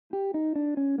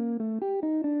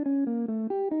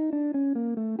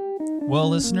Well,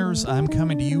 listeners, I'm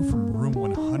coming to you from room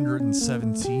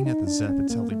 117 at the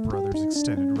Zappatelli Brothers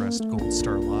Extended Rest Gold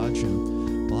Star Lodge,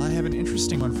 and well, I have an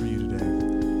interesting one for you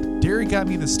today. Derry got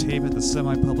me this tape at the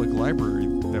semi-public library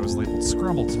that was labeled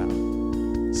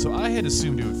Scrumbletown. So I had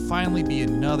assumed it would finally be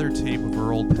another tape of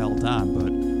our old pal Don,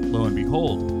 but lo and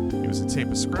behold, it was a tape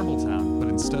of Scrumbletown, but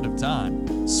instead of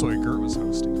Don, Soy Gert was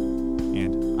hosting.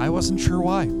 And I wasn't sure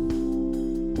why.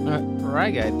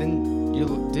 Right, guy.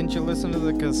 Didn't you listen to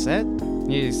the cassette?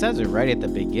 He says it right at the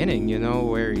beginning,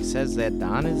 where he says that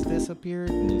Don has disappeared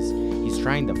and he's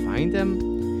trying to find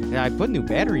him. Yeah, I put new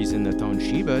batteries in the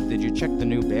Toshiba. Did you check the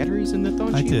new batteries in the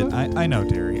Toshiba? I did. I know,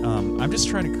 Derry. I'm just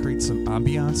trying to create some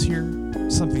ambiance here.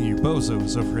 Something you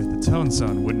bozos over at the Tone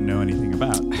Zone wouldn't know anything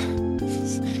about.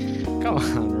 Come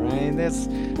on, Ryan. That's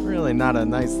really not a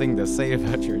nice thing to say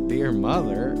about your dear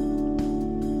mother.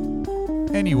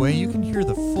 Anyway, you can hear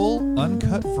the full,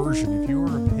 uncut version if you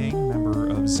are a paying member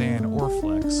of Zan or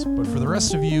Flex. But for the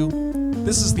rest of you,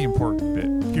 this is the important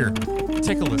bit. Here,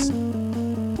 take a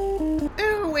listen.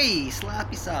 Ooh-wee,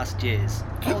 sloppy sausages.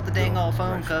 Hold the dang old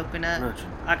phone, coconut.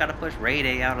 I gotta push Ray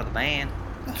Day out of the band.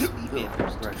 Sweet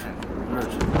peppers.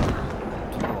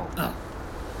 Oh.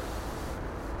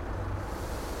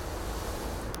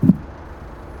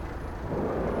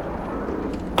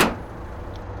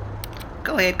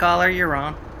 Go ahead, caller, you're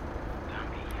on.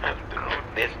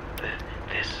 This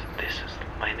is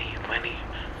Lenny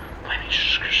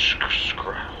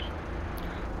Screll.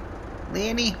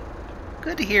 Lenny,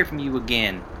 good to hear from you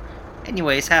again.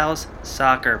 Anyways, how's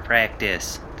soccer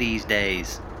practice these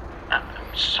days? I'm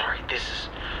sorry, this is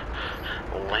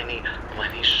Lenny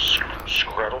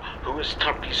Scruddle. Who is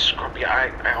Tumpy Scrumpy?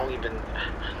 I don't even know.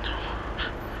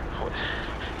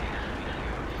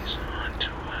 He's on to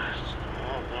us.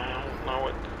 I don't know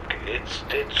it. It's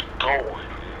going.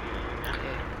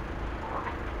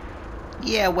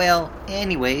 Yeah, well,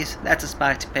 anyways, that's a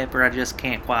spicy pepper I just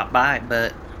can't quite bite,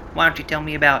 but why don't you tell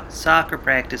me about soccer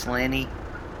practice, Lenny?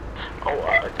 Oh,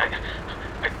 I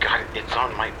got it. It's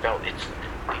on my belt. It's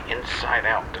the inside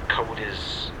out. The code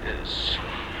is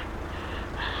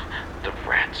the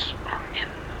rats are in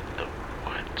the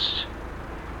woods.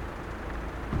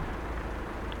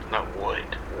 Not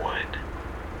woods.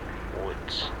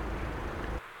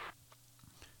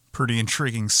 Pretty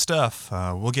intriguing stuff.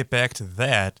 We'll get back to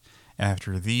that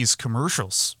after these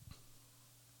commercials.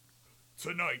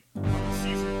 Tonight, on the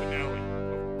season finale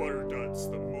of Butter Duds,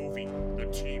 the movie, the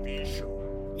TV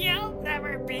show. You'll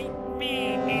never beat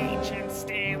me, Ancient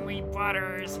Stanley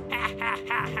Butters. Ha ha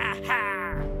ha ha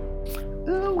ha.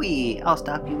 Ooh-wee, I'll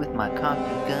stop you with my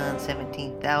CompuGun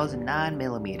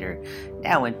 17,009mm,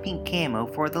 now in pink camo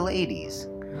for the ladies.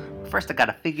 First I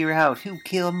gotta figure out who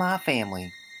killed my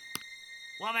family.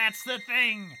 Well, that's the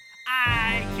thing.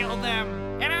 I killed them,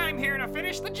 and I'm here to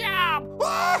finish the job.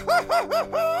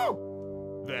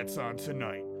 That's on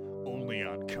tonight, only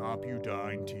on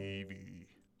CompuDine TV.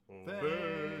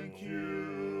 Thank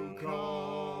you,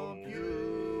 CompuDine.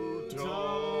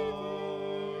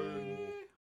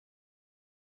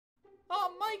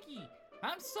 Oh, Mikey,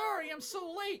 I'm sorry I'm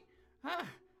so late.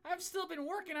 I've still been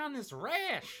working on this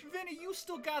rash. Vinny, you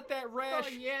still got that rash?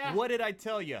 Oh, yeah. What did I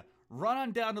tell you? Run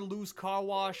on down to Lou's Car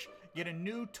Wash, get a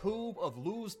new tube of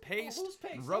Lou's paste,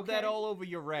 and rub that all over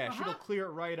your rash. It'll clear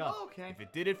it right up. Oh, okay. If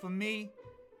it did it for me,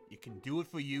 it can do it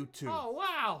for you too. Oh,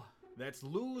 wow. That's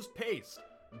Lou's paste.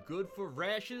 Good for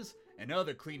rashes and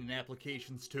other cleaning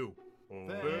applications too.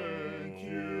 Thank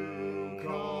you,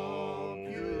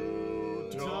 CompuDine.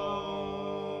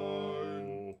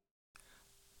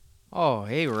 Oh,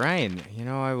 hey, Ryan.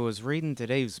 I was reading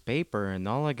today's paper, and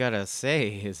all I gotta say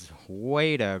is,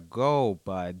 way to go,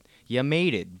 bud. You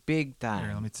made it big time.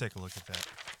 Here, let me take a look at that.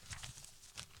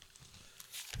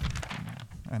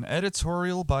 An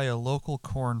editorial by a local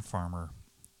corn farmer.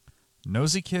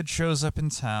 Nosy kid shows up in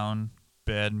town.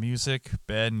 Bad music,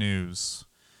 bad news.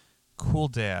 Cool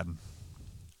dad.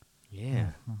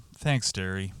 Yeah. Thanks,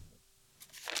 Derry.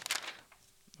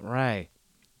 Right.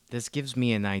 This gives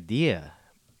me an idea.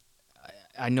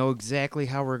 I know exactly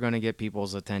how we're going to get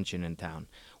people's attention in town.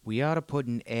 We ought to put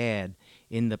an ad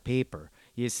in the paper.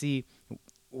 You see,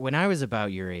 when I was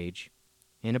about your age,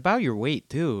 and about your weight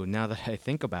too, now that I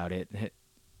think about it,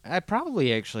 I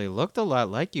probably actually looked a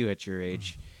lot like you at your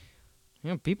age.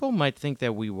 People might think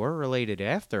that we were related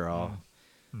after all.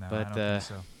 No, But, I don't think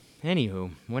so.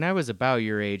 Anywho, when I was about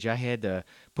your age, I had to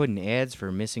put in ads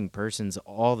for missing persons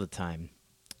all the time.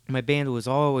 My band was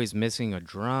always missing a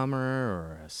drummer,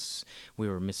 or we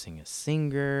were missing a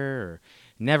singer, or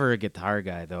never a guitar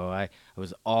guy, though. I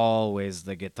was always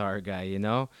the guitar guy,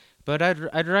 But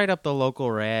I'd write up the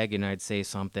local rag and I'd say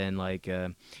something like,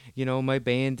 my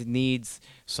band needs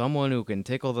someone who can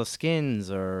tickle the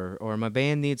skins, or my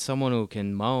band needs someone who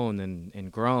can moan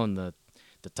and groan the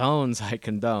tones I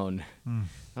condone.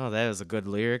 Oh, that was a good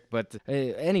lyric. But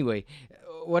anyway,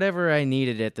 whatever I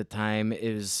needed at the time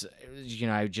is,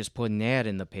 I would just put an ad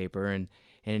in the paper,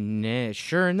 and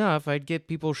sure enough, I'd get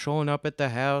people showing up at the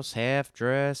house half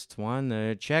dressed, wanting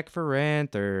a check for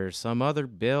rent or some other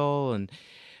bill, and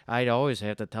I'd always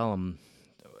have to tell them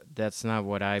that's not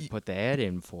what I put the ad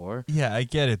in for. Yeah, I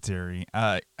get it, Derry.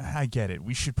 I get it.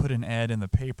 We should put an ad in the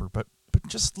paper, but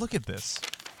just look at this.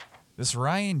 This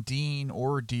Ryan Dean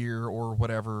or Deer or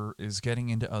whatever is getting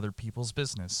into other people's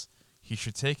business. He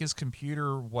should take his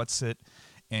computer,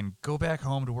 and go back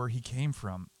home to where he came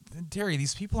from. Derry,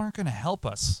 these people aren't going to help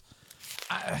us.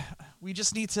 We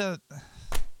just need to...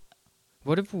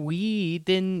 What if we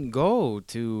didn't go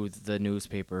to the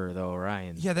newspaper, though,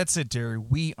 Ryan? Yeah, that's it, Derry.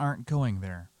 We aren't going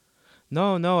there.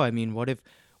 No, I mean, what if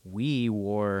we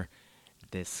wore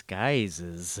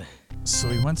disguises? So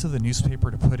we went to the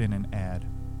newspaper to put in an ad.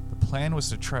 The plan was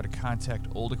to try to contact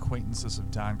old acquaintances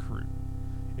of Don Crute.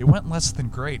 It went less than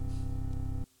great.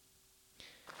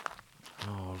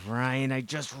 Oh, Ryan, I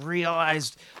just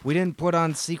realized we didn't put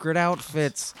on secret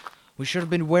outfits. We should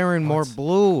have been wearing more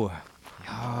blue.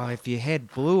 Oh, if you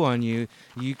had blue on you,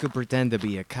 you could pretend to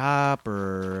be a cop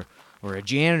or a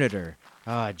janitor.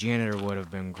 Oh, a janitor would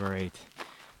have been great.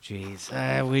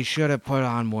 Jeez, we should have put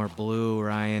on more blue,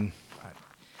 Ryan.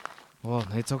 Well,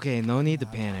 it's okay. No need to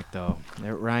panic, though.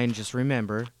 Ryan, just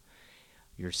remember,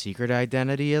 your secret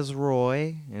identity is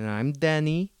Roy, and I'm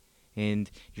Denny,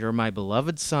 and you're my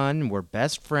beloved son. We're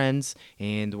best friends,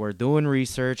 and we're doing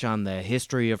research on the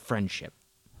history of friendship.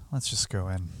 Let's just go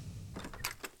in.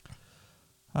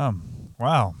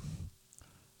 Wow.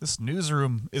 This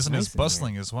newsroom isn't Nice as in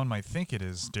bustling as one might think it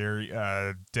is, Derry.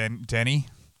 Denny?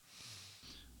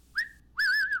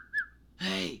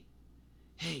 Hey,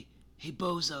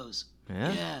 bozos.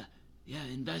 Yeah? Yeah,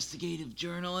 investigative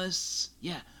journalists.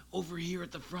 Yeah, over here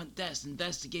at the front desk,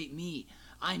 investigate me.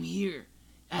 I'm here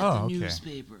at the okay.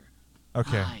 newspaper.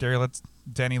 Okay, Hi. Derry,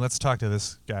 let's talk to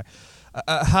this guy.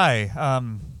 Hi,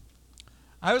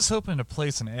 I was hoping to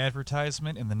place an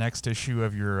advertisement in the next issue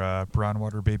of your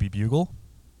Brownwater Baby Bugle.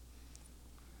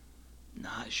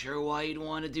 Not sure why you'd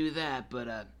want to do that,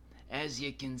 but as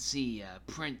you can see,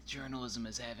 print journalism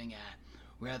is having a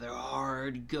rather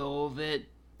hard go of it.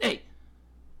 Hey,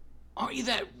 aren't you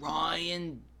that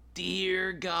Ryan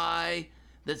Deer guy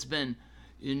that's been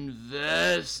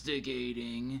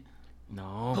investigating,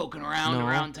 No. poking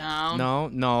around town?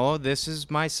 No, this is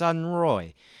my son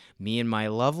Roy. Me and my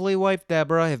lovely wife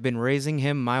Deborah have been raising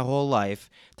him my whole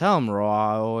life. Tell him,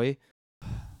 Roy.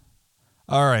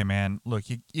 All right, man. Look,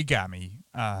 you got me.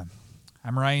 I'm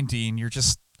Ryan Dean.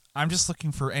 I'm just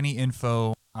looking for any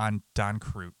info on Don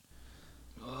Crute.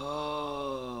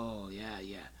 Oh, yeah.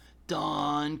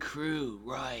 Don Crute,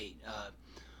 right.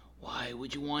 Why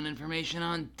would you want information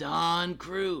on Don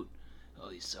Crute? Oh,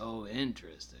 he's so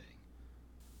interesting.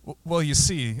 Well, you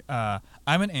see, I'm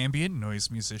an ambient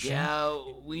noise musician. Yeah,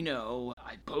 we know.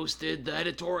 I posted the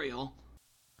editorial.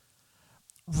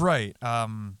 Right.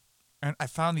 And I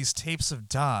found these tapes of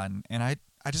Don, and I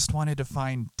just wanted to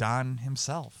find Don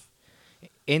himself.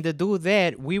 And to do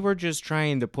that, we were just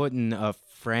trying to put in a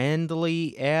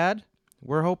friendly ad.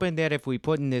 We're hoping that if we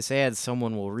put in this ad,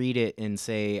 someone will read it and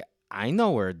say, I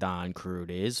know where Don Crute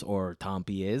is, or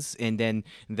Tumpy is, and then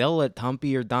they'll let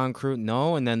Tumpy or Don Crute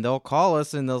know, and then they'll call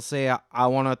us and they'll say, I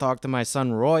want to talk to my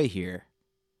son Roy here.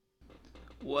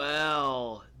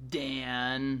 Well,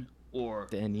 Dan, or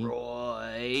Danny.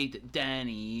 Roy,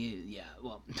 Danny, yeah,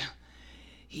 well,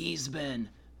 he's been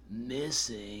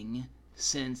missing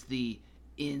since the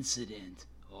incident.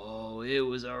 Oh, it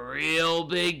was a real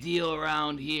big deal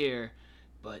around here,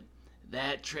 but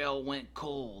that trail went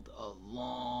cold a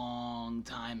long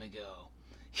time ago.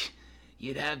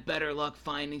 You'd have better luck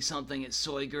finding something at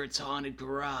Soygert's haunted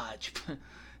garage.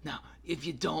 Now, if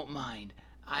you don't mind,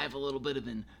 I have a little bit of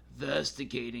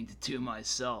investigating to do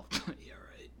myself. Yeah,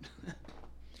 right.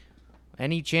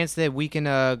 Any chance that we can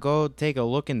go take a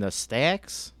look in the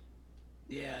stacks?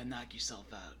 Yeah, knock yourself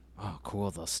out. Oh,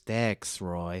 cool, the stacks,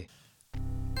 Roy.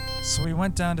 So we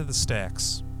went down to the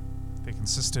stacks. They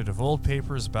consisted of old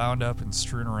papers bound up and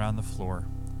strewn around the floor.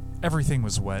 Everything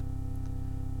was wet.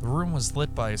 The room was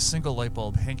lit by a single light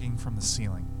bulb hanging from the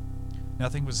ceiling.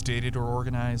 Nothing was dated or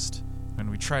organized. When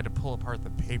we tried to pull apart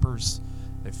the papers,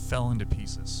 they fell into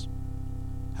pieces.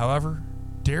 However,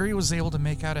 Derry was able to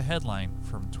make out a headline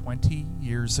from 20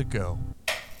 years ago.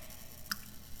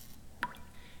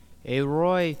 Hey,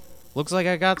 Roy, looks like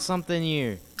I got something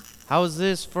here. How's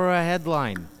this for a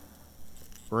headline?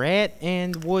 Rat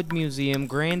and Wood Museum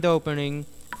grand opening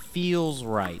feels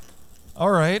right.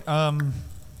 All right, can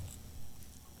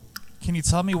you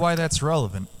tell me why that's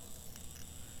relevant?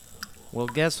 Well,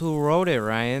 guess who wrote it,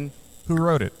 Ryan? Who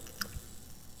wrote it?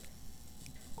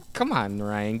 Come on,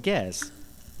 Ryan, guess.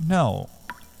 No.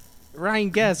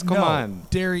 Ryan, guess, come No. on.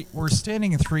 Derry, we're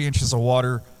standing in 3 inches of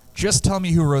water. Just tell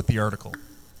me who wrote the article.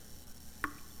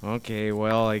 Okay,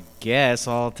 well, I guess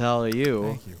I'll tell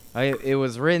you. Thank you. It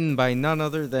was written by none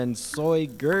other than Soy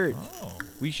Gert. Oh.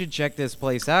 We should check this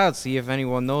place out, see if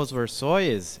anyone knows where Soy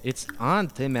is. It's on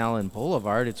Tim Allen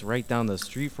Boulevard. It's right down the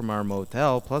street from our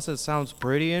motel. Plus, it sounds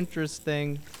pretty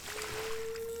interesting.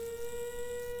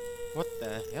 What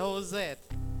the hell is that?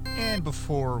 And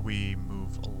before we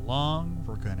move along,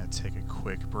 we're going to take a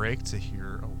quick break to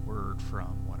hear a word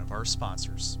from one of our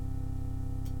sponsors.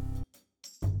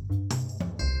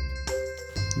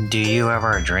 Do you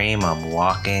ever dream of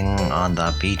walking on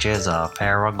the beaches of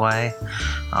Paraguay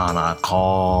on a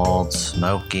cold,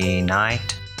 smoky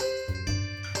night?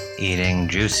 Eating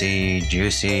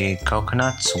juicy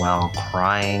coconuts while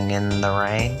crying in the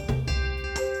rain?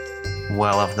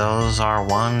 Well, if those are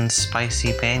one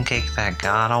spicy pancake that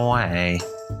got away,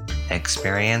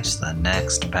 experience the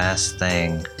next best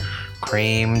thing.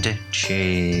 Creamed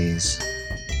cheese.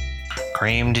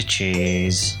 Creamed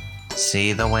cheese.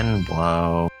 See the wind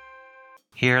blow.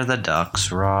 Hear the ducks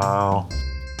row.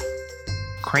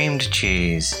 Creamed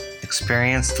cheese.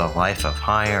 Experience the life of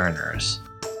high earners.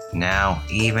 Now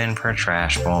even for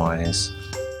trash boys.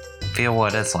 Feel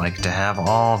what it's like to have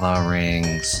all the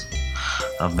rings.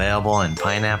 Available in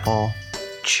pineapple,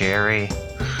 cherry,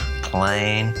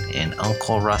 plain, and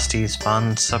Uncle Rusty's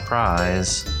fun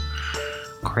surprise.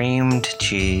 Creamed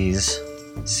cheese.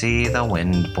 See the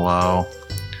wind blow.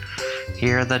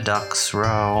 Hear the ducks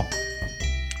row.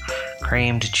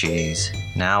 Creamed cheese,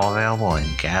 now available in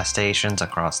gas stations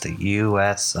across the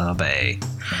US of A.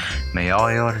 May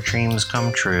all your dreams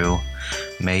come true.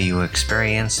 May you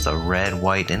experience the red,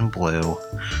 white, and blue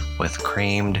with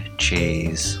creamed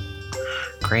cheese.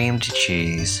 Creamed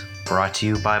cheese, brought to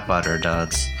you by Butter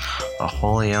Duds, a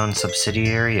wholly owned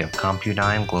subsidiary of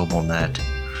Compudyne GlobalNet.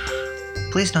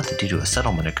 Please note that due to a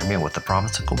settlement agreement with the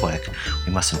province of Quebec,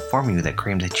 we must inform you that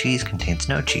creamed cheese contains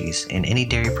no cheese, and any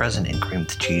dairy present in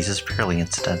creamed cheese is purely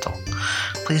incidental.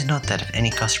 Please note that if any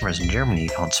customers in Germany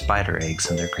found spider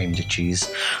eggs in their creamed cheese,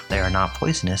 they are not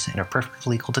poisonous and are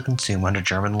perfectly legal to consume under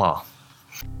German law.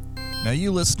 Now,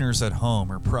 you listeners at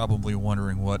home are probably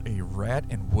wondering what a rat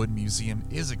and wood museum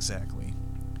is exactly.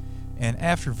 And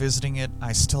after visiting it,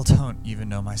 I still don't even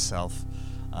know myself.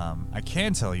 I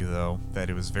can tell you, though, that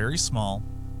it was very small.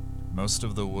 Most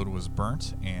of the wood was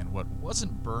burnt, and what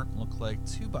wasn't burnt looked like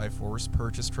 2x4s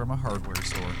purchased from a hardware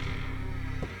store.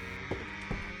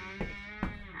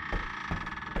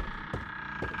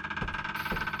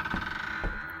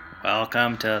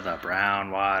 Welcome to the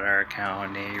Brownwater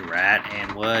County Rat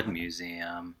and Wood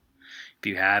Museum. If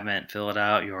you haven't filled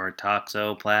out your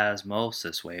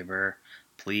toxoplasmosis waiver,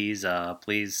 please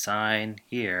sign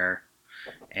here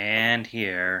and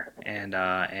here and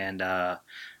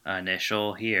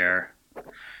initial here.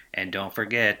 And don't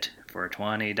forget, for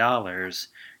 $20,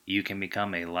 you can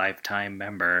become a lifetime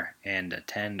member and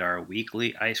attend our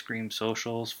weekly ice cream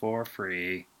socials for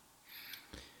free.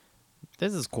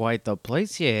 This is quite the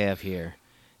place you have here.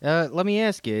 Let me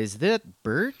ask you, is that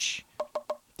birch?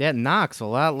 That knocks a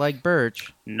lot like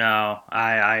birch. No,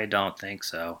 I don't think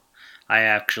so. I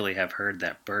actually have heard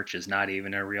that birch is not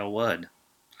even a real wood.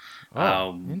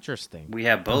 Oh, interesting. We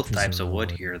have both Birch is types a of real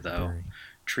wood wood, here, though. Barry.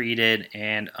 Treated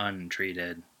and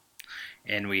untreated.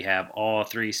 And we have all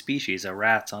three species of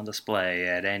rats on display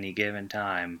at any given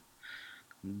time.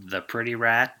 The pretty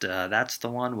rat, that's the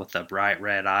one with the bright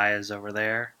red eyes over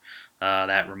there.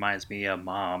 That reminds me of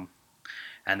Mom.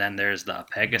 And then there's the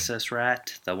Pegasus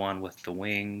rat, the one with the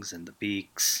wings and the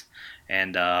beaks.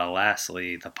 And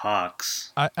lastly, the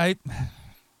pox. I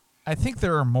think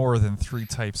there are more than 3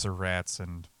 types of rats,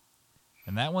 and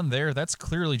that one there, that's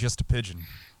clearly just a pigeon.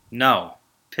 No,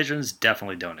 pigeons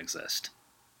definitely don't exist.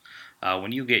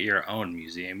 When you get your own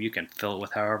museum, you can fill it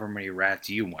with however many rats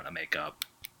you want to make up.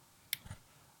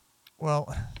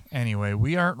 Well, anyway,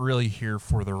 we aren't really here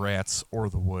for the rats or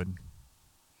the wood.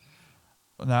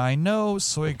 Now, I know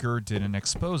Soy Gert did an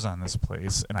expose on this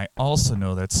place, and I also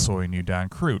know that Soy knew Don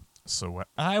Crute. So what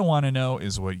I want to know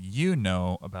is what you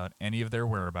know about any of their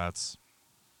whereabouts.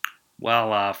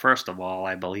 Well, first of all,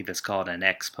 I believe it's called an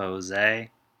expose. I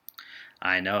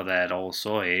know that old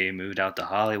Soy moved out to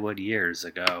Hollywood years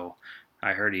ago.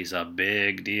 I heard he's a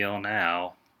big deal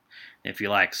now. If you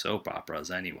like soap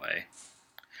operas, anyway.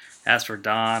 As for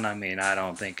Don, I mean, I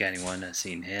don't think anyone has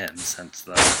seen him since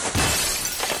the...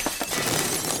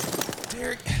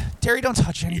 Derry, don't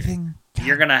touch anything.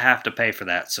 You're gonna have to pay for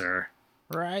that, sir.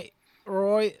 Right,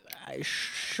 Roy?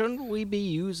 Shouldn't we be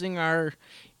using our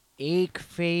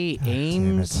Aikfei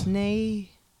Ames nay?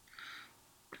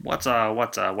 What's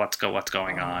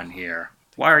going on here?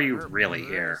 Why are you really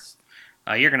here?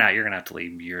 You're gonna have to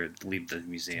leave the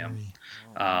museum.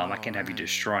 I can't have you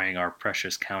destroying our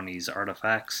precious county's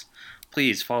artifacts.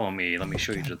 Please follow me. Let me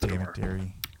show you to the door.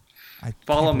 Derry.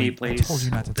 Follow me, please. I told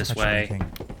you not to this touch way.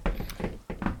 anything.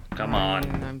 Come on.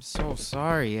 I'm so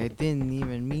sorry. I didn't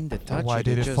even mean to touch it. Why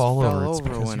did it just fall fell over? It's over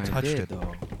because when you I touched did, it.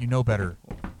 though. You know better.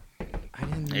 I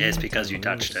didn't It's mean because to. you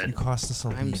touched it. You cost us a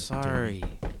lead. I'm sorry.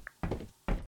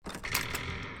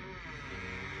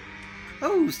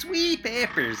 Oh, sweet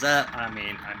peppers. Ooh-wee.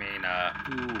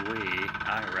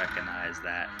 I recognize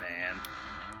that van.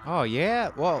 Oh,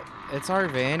 yeah? Well, it's our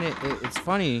van. It's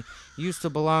funny. It used to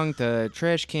belong to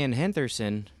Trash Can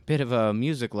Henderson. Bit of a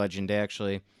music legend,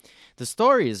 actually. The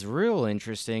story is real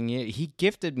interesting. He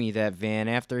gifted me that van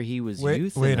after he was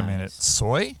euthanized. Wait a minute.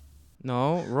 Soy?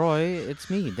 No, Roy, it's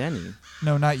me, Denny.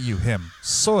 No, not you. Him.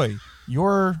 Soy.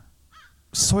 You're...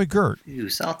 Soy Gert. Ooh,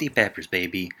 salty peppers,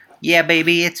 baby. Yeah,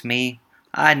 baby, it's me.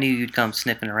 I knew you'd come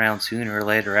sniffing around sooner or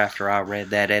later after I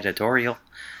read that editorial.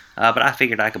 But I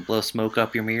figured I could blow smoke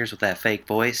up your mirrors with that fake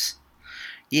voice.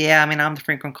 Yeah, I mean, I'm the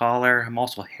frequent caller. I'm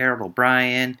also Harold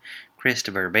O'Brien,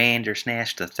 Christopher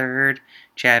Bandersnatch III,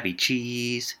 Chavy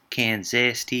Cheese, Ken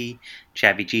Zesty,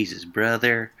 Chavy Cheese's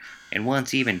brother, and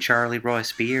once even Charlie Roy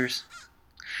Spears.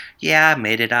 Yeah, I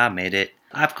admit it.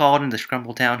 I've called into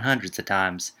Scrumbletown hundreds of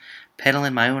times,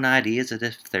 peddling my own ideas as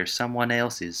if they're someone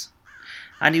else's.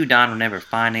 I knew Don would never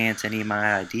finance any of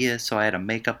my ideas, so I had to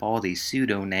make up all these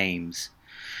pseudo-names.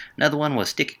 Another one was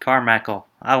Sticky Carmichael.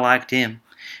 I liked him.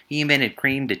 He invented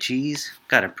cream to cheese.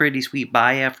 Got a pretty sweet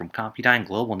buyout from Compudyne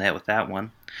GlobalNet with that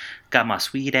one. Got my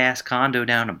sweet-ass condo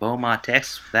down in Beaumont,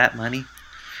 Texas with that money.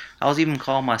 I was even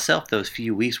calling myself those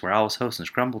few weeks where I was hosting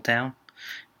Scrumbletown.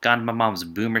 Got into my mom's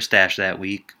boomer stash that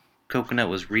week. Coconut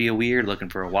was real weird looking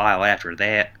for a while after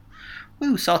that.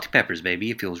 Woo, salty peppers,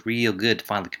 baby. It feels real good to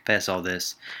finally confess all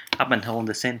this. I've been holding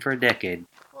this in for a decade.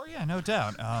 Oh, yeah, no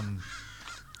doubt.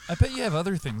 I bet you have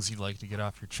other things you'd like to get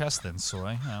off your chest then,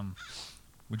 Soy.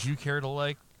 Would you care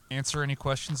to, answer any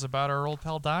questions about our old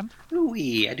pal Don?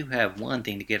 Ooh-wee, I do have one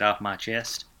thing to get off my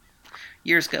chest.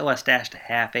 Years ago, I stashed a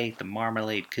half-eighth of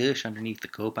Marmalade Kush underneath the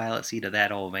co-pilot seat of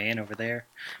that old van over there.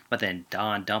 But then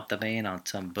Don dumped the van on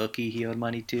some bookie he owed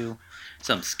money to.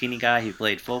 Some skinny guy who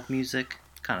played folk music.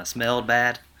 Kind of smelled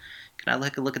bad. Can I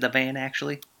take a look at the van,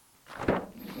 actually? Oh,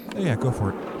 yeah, go for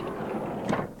it.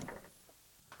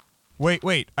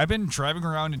 Wait. I've been driving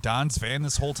around in Don's van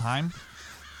this whole time?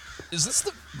 Is this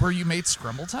where you made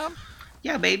Scrumbletown?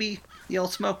 Yeah, baby. The old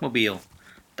smokemobile.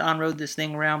 Don rode this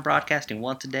thing around broadcasting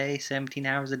once a day, 17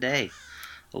 hours a day.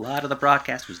 A lot of the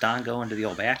broadcast was Don going to the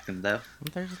old bathroom, though.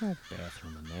 There's no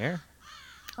bathroom in there.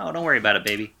 Oh, don't worry about it,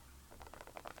 baby.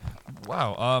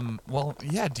 Wow, well,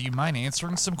 yeah, do you mind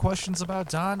answering some questions about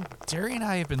Don? Derry and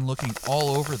I have been looking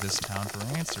all over this town for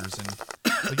answers,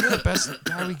 and you're the best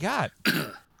guy we got.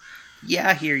 Yeah,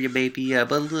 I hear you, baby,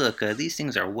 but look, these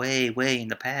things are way, way in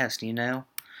the past, you know?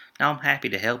 Now I'm happy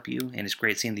to help you, and it's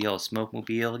great seeing the old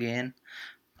smokemobile again.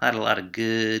 I had a lot of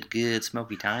good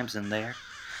smoky times in there.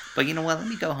 But you know what, let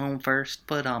me go home first,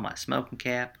 put on my smoking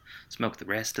cap, smoke the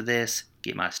rest of this,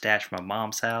 get my stash from my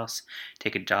mom's house,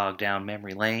 take a jog down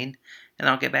memory lane, and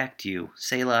I'll get back to you.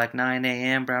 Say like 9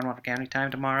 a.m. Brownwater County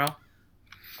time tomorrow.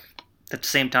 At the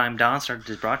same time Don started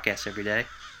his broadcast every day.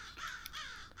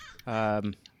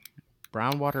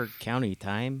 Brownwater County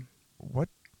time? What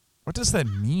does that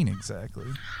mean exactly?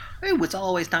 Ooh, it's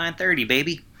always 9:30,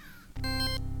 baby.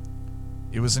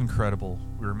 It was incredible.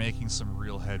 We were making some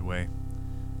real headway.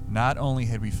 Not only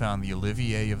had we found the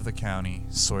Olivier of the county,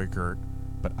 Soy Gert,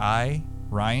 but I,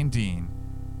 Ryan Dean,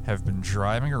 have been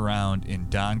driving around in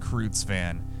Don Crut's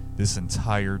van this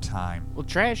entire time. Well,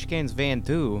 Trash Can's van,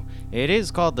 too. It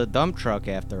is called the dump truck,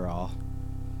 after all.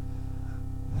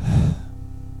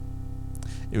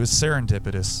 It was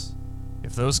serendipitous.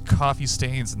 If those coffee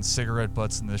stains and cigarette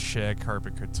butts in this shag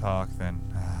carpet could talk, then...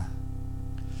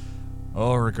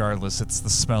 Oh, regardless, it's the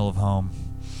smell of home.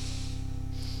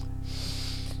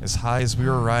 As high as we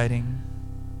were riding,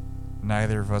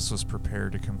 neither of us was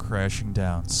prepared to come crashing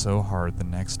down so hard the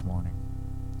next morning.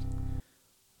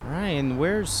 Ryan,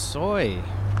 where's Soy?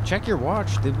 Check your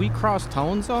watch. Did we cross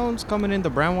tone zones coming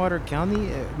into Brownwater County?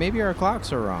 Maybe our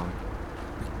clocks are wrong.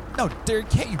 No,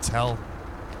 Derek, can't you tell?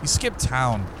 You skipped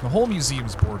town. The whole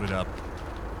museum's boarded up.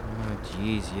 Oh,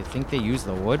 jeez, you think they use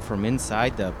the wood from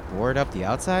inside to board up the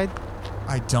outside?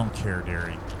 I don't care,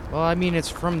 Derry. Well, I mean, it's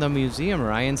from the museum,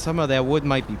 Ryan. Some of that wood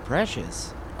might be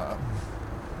precious.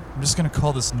 I'm just gonna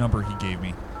call this number he gave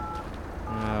me.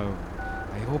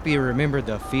 I hope he remembered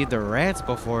to feed the rats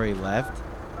before he left.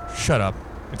 Shut up.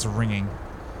 It's ringing.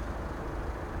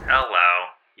 Hello,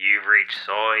 you've reached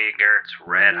Soygert's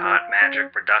Red Hot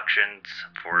Magic Productions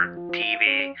for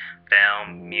TV,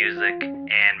 film, music,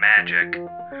 and magic,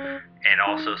 and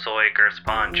also Soygert's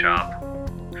Pawn Shop.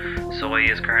 Soy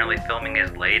is currently filming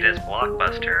his latest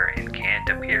blockbuster and can't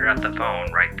appear at the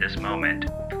phone right this moment.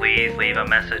 Please leave a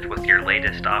message with your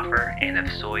latest offer, and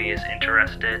if Soy is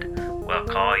interested, we'll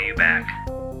call you back.